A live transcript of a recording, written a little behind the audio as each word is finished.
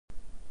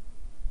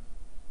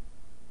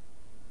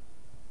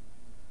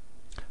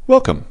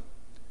Welcome.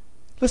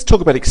 Let's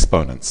talk about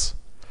exponents.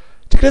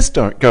 To get us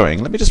going,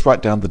 let me just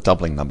write down the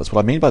doubling numbers.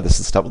 What I mean by this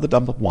is start with the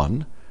number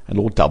 1, and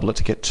we'll double it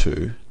to get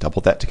 2,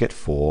 double that to get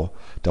 4,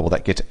 double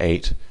that to get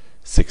 8,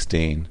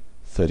 16,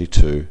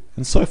 32,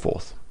 and so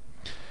forth.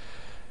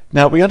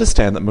 Now, we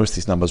understand that most of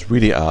these numbers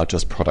really are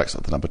just products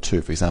of the number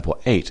 2. For example,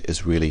 8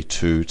 is really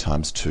 2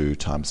 times 2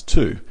 times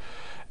 2,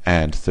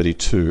 and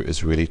 32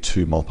 is really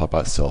 2 multiplied by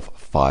itself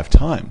 5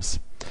 times.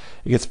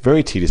 It gets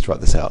very tedious to write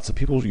this out, so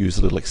people use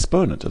a little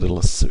exponent, a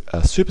little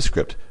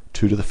superscript,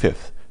 2 to the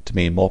 5th, to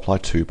mean multiply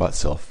 2 by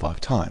itself 5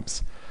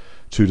 times.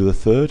 2 to the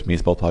 3rd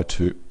means multiply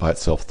 2 by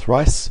itself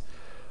thrice.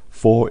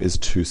 4 is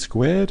 2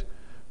 squared,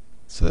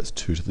 so that's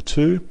 2 to the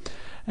 2,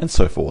 and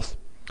so forth.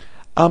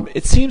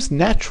 It seems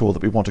natural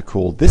that we want to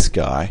call this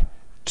guy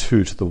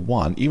 2 to the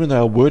 1, even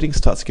though our wording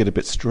starts to get a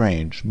bit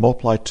strange.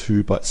 Multiply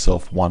 2 by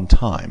itself 1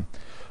 time.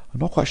 I'm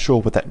not quite sure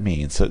what that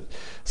means,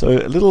 so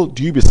a little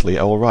dubiously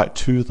I will write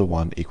 2 to the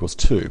 1 equals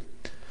 2.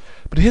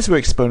 But here's where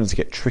exponents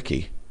get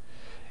tricky.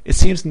 It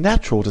seems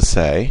natural to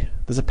say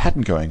there's a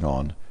pattern going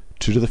on.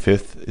 2 to the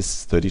 5th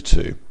is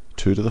 32.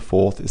 2 to the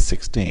 4th is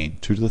 16.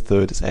 2 to the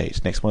 3rd is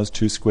 8. Next one is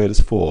 2 squared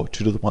is 4.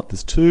 2 to the 1th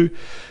is 2.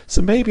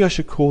 So maybe I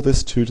should call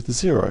this 2 to the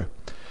 0.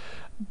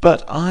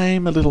 But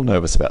I'm a little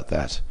nervous about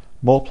that.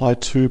 Multiply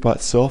 2 by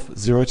itself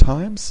 0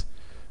 times.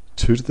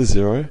 2 to the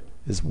 0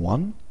 is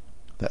 1.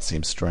 That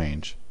seems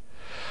strange.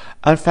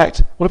 In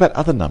fact, what about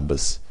other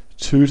numbers?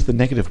 2 to the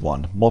negative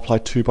 1. Multiply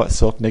 2 by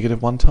itself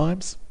negative 1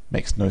 times?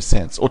 Makes no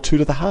sense. Or 2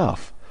 to the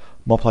half.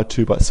 Multiply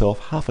 2 by itself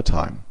half a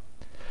time.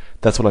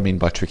 That's what I mean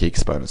by tricky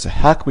exponents. So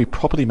how can we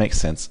properly make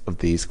sense of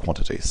these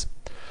quantities?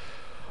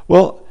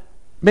 Well,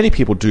 many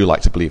people do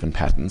like to believe in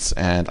patterns,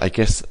 and I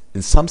guess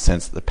in some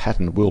sense the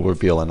pattern will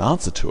reveal an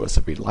answer to us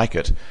if we like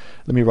it.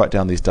 Let me write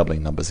down these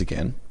doubling numbers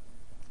again.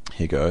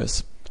 Here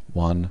goes.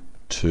 1,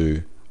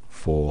 2,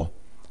 4,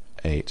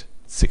 8,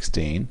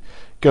 16.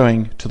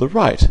 Going to the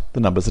right, the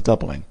numbers are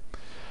doubling.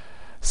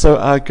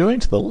 So going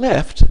to the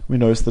left, we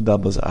notice the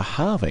numbers are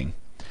halving.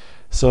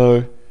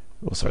 So,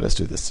 let's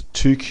do this.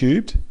 2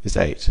 cubed is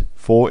 8.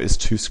 4 is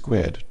 2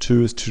 squared.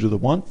 2 is 2 to the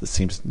 1th. It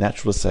seems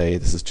natural to say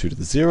this is 2 to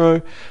the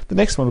 0. The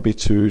next one will be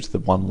 2 to the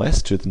 1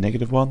 less, 2 to the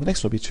negative 1. The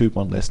next one will be 2,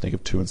 1 less,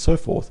 negative 2, and so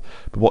forth.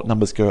 But what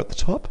numbers go at the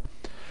top?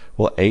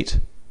 Well,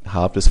 8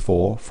 halved is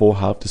 4. 4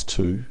 halved is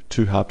 2.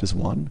 2 halved is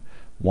 1.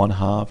 1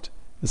 halved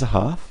is a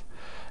half.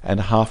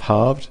 And a half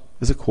halved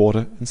is a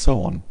quarter, and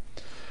so on.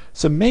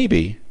 So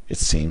maybe it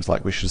seems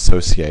like we should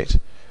associate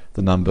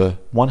the number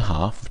 1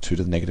 half of 2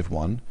 to the negative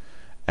 1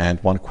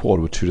 and 1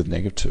 quarter with 2 to the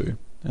negative 2,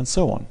 and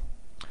so on.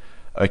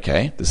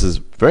 Okay, this is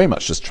very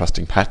much just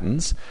trusting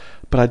patterns,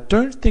 but I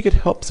don't think it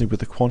helps me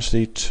with the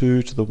quantity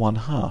 2 to the 1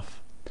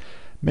 half.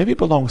 Maybe it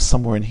belongs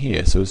somewhere in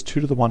here, so is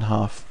 2 to the 1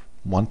 half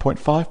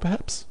 1.5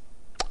 perhaps?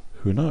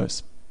 Who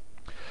knows?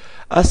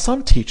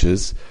 Some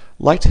teachers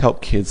like to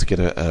help kids get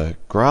a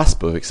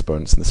grasp of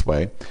exponents in this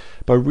way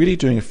by really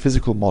doing a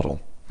physical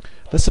model.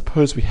 Let's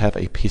suppose we have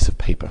a piece of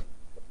paper.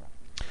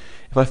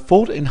 If I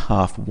fold it in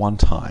half one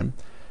time,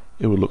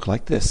 it will look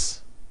like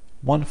this.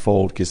 One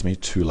fold gives me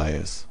 2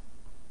 layers.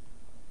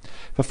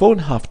 If I fold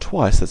in half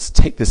twice, let's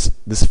take this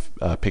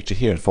picture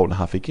here and fold in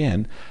half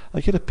again,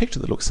 I get a picture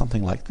that looks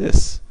something like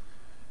this.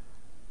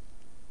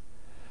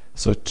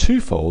 So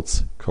 2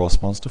 folds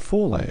corresponds to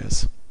 4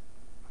 layers.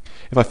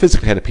 If I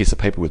physically had a piece of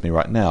paper with me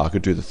right now, I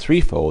could do the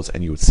 3 folds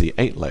and you would see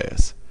 8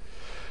 layers.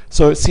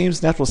 So it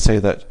seems natural to say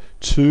that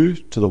 2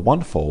 to the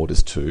 1 fold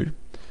is 2,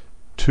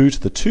 2 to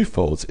the 2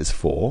 folds is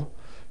 4,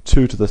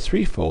 2 to the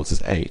 3 folds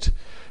is 8.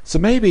 So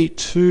maybe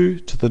 2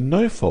 to the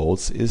no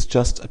folds is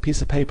just a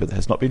piece of paper that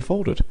has not been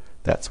folded.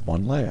 That's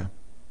 1 layer.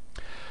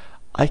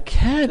 I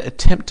can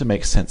attempt to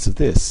make sense of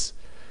this.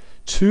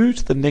 2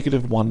 to the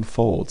negative 1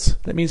 folds.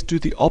 That means do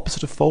the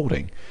opposite of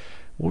folding.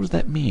 What does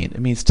that mean? It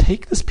means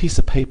take this piece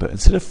of paper,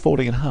 instead of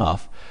folding in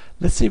half,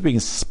 let's see if we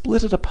can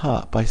split it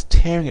apart by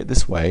tearing it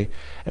this way,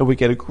 and we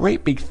get a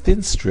great big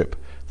thin strip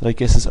that I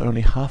guess is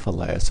only half a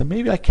layer. So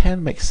maybe I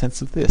can make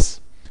sense of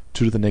this.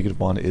 2 to the negative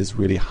 1 is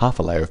really half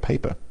a layer of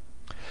paper.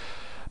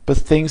 But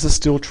things are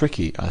still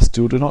tricky. I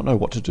still do not know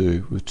what to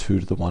do with 2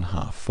 to the 1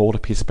 half. Fold a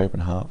piece of paper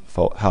in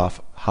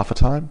half a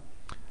time?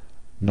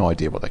 No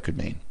idea what that could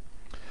mean.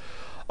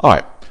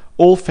 Alright,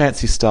 all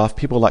fancy stuff.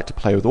 People like to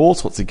play with all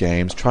sorts of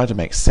games, trying to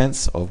make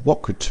sense of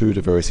what could 2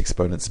 to various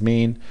exponents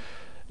mean.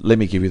 Let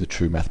me give you the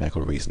true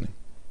mathematical reasoning.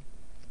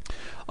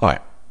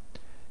 Alright,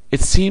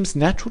 it seems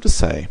natural to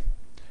say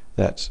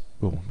that,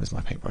 where's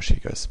my paintbrush? Here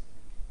it goes.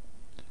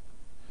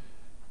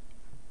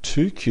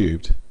 2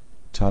 cubed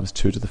times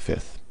 2 to the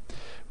 5th.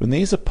 When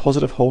these are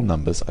positive whole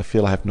numbers, I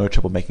feel I have no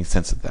trouble making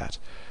sense of that.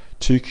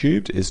 2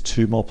 cubed is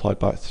 2 multiplied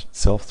by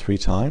itself 3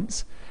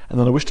 times, and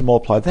then I wish to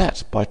multiply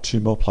that by 2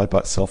 multiplied by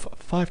itself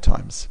 5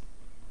 times.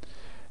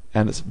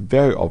 And it's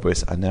very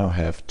obvious I now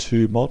have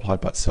 2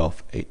 multiplied by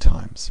itself 8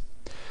 times.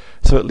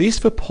 So at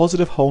least for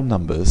positive whole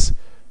numbers,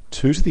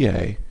 2 to the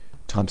a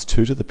times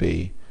 2 to the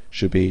b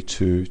should be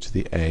 2 to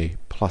the a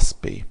plus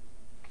b.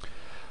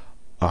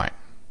 Alright,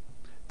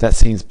 that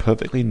seems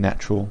perfectly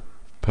natural,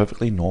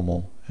 perfectly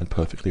normal, and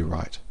perfectly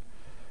right.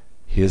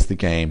 here's the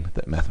game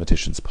that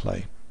mathematicians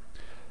play.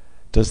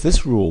 Does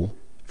this rule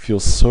feel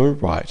so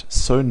right,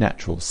 so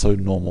natural, so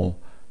normal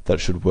that it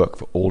should work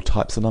for all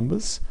types of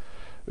numbers?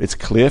 It's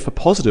clear for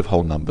positive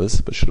whole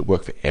numbers, but should it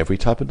work for every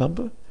type of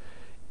number?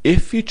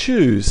 If you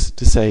choose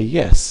to say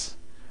yes,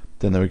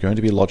 then there are going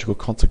to be logical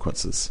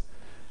consequences.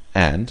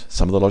 And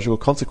some of the logical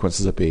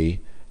consequences will be,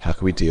 how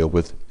can we deal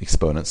with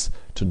exponents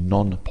to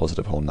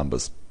non-positive whole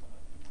numbers?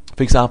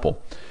 For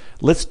example,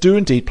 let's do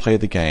indeed play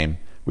the game.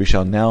 We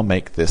shall now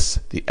make this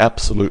the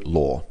absolute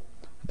law.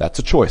 That's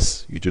a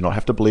choice. You do not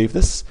have to believe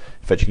this.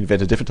 In fact, you can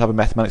invent a different type of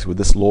mathematics where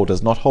this law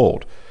does not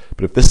hold.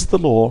 But if this is the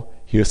law,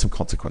 here are some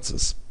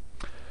consequences.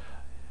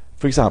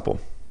 For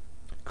example,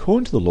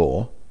 according to the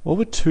law, what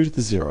would 2 to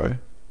the 0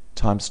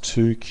 times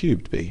 2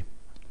 cubed be?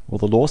 Well,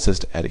 the law says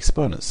to add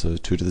exponents, so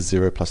 2 to the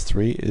 0 plus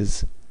 3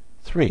 is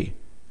 3.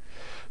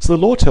 So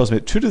the law tells me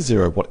that 2 to the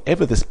 0,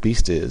 whatever this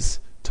beast is,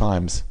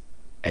 times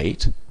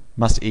 8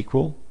 must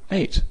equal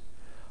 8.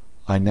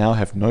 I now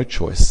have no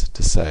choice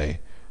to say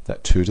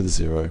that 2 to the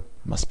 0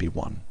 must be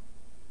 1.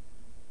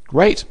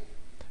 Great!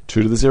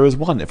 2 to the 0 is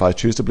 1. If I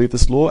choose to believe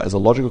this law, as a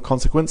logical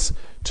consequence,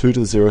 2 to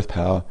the 0th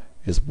power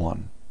is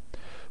 1.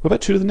 What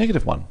about 2 to the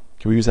negative 1?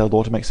 Can we use our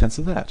law to make sense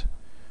of that?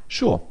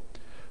 Sure.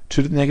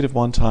 2 to the negative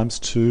 1 times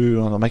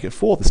 2, and I'll make it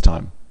 4 this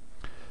time.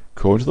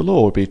 According to the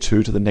law, it would be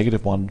 2 to the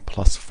negative 1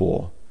 plus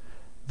 4.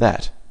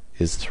 That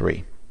is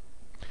 3.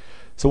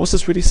 So what's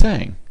this really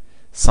saying?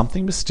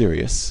 Something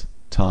mysterious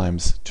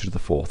times 2 to the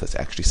 4th, that's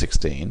actually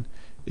 16,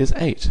 is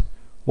 8.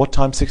 What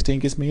times 16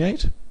 gives me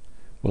 8?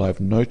 Well, I have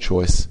no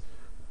choice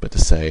but to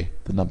say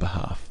the number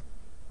half.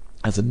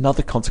 As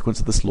another consequence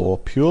of this law,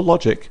 pure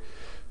logic,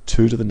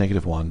 2 to the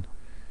negative 1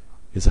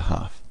 is a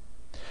half.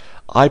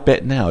 I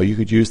bet now you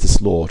could use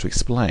this law to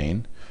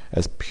explain,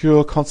 as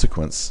pure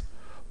consequence,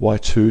 why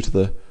 2 to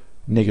the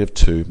negative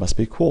 2 must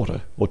be a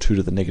quarter, or 2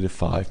 to the negative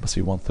 5 must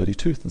be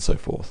 1/32th, and so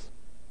forth.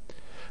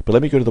 But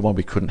let me go to the one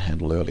we couldn't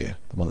handle earlier,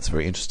 the one that's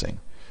very interesting.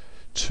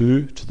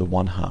 2 to the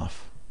 1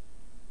 half.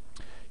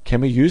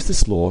 Can we use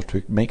this law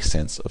to make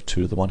sense of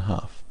 2 to the 1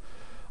 half?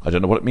 I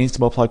don't know what it means to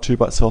multiply 2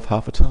 by itself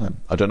half a time.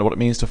 I don't know what it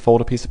means to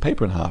fold a piece of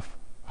paper in half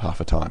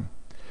a time.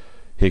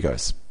 Here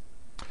goes.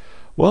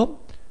 Well,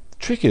 the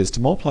trick is to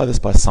multiply this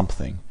by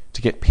something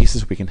to get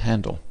pieces we can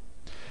handle.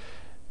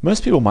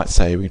 Most people might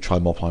say we can try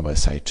multiplying by,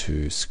 say,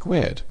 2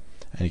 squared,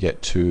 and you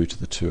get 2 to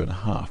the 2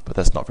 1/2, but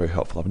that's not very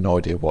helpful. I have no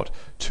idea what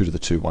 2 to the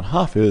 2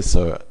 1/2 is,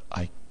 so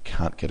I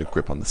can't get a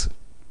grip on this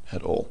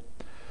at all.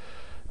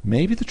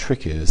 Maybe the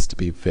trick is to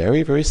be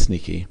very, very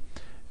sneaky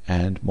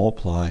and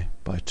multiply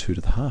by 2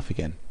 to the half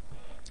again.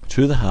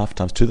 2 to the half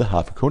times 2 to the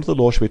half, according to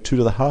the law, should be 2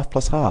 to the half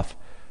plus half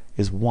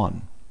is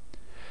 1.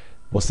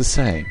 What's this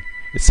saying?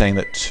 It's saying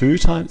that 2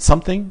 times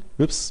something,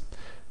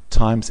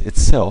 times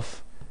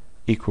itself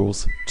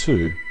equals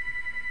 2.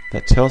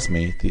 That tells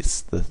me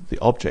the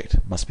object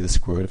must be the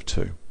square root of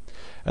 2.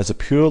 As a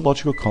pure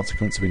logical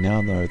consequence, we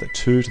now know that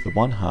 2 to the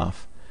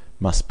 1/2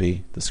 must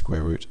be the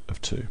square root of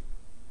 2.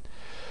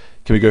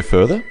 Can we go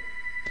further?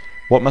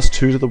 What must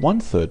 2 to the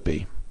 1/3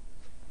 be?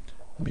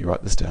 Let me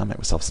write this down, make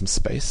myself some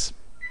space.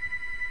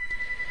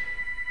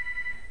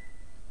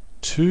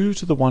 2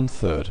 to the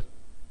 1/3.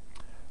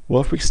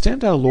 Well, if we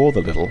extend our law a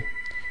little,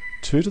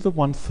 2 to the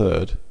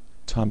 1/3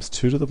 times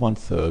 2 to the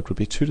 1/3 would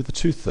be 2 to the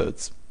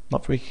 2/3.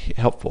 Not very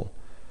helpful.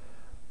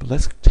 But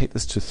let's take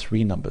this to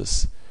 3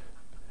 numbers.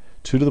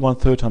 2 to the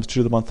 1/3 times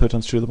 2 to the 1/3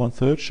 times 2 to the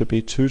 1/3 should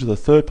be 2 to the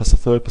 3rd plus a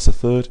 3rd plus a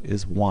 3rd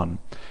is 1.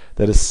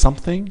 That is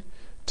something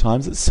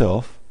times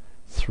itself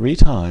 3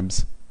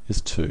 times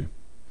is 2.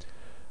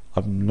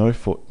 I've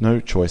no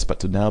choice but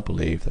to now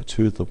believe that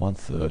 2 to the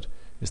 1/3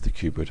 is the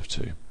cube root of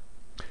 2.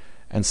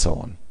 And so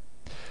on.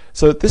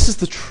 So this is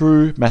the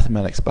true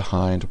mathematics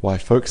behind why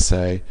folks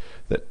say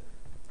that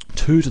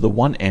 2 to the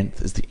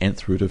 1/nth is the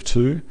nth root of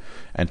 2,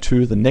 and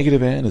 2 to the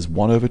negative n is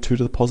 1 over 2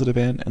 to the positive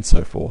n, and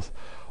so forth.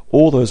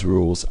 All those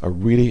rules are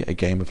really a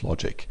game of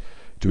logic.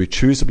 Do we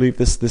choose to believe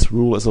this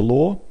rule as a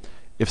law?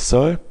 If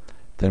so,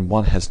 then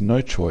one has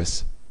no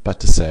choice but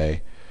to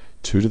say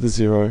 2 to the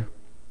 0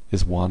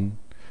 is 1,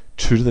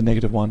 2 to the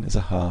negative 1 is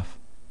a half,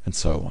 and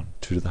so on.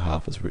 2 to the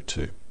half is root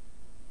 2.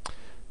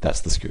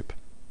 That's the scoop.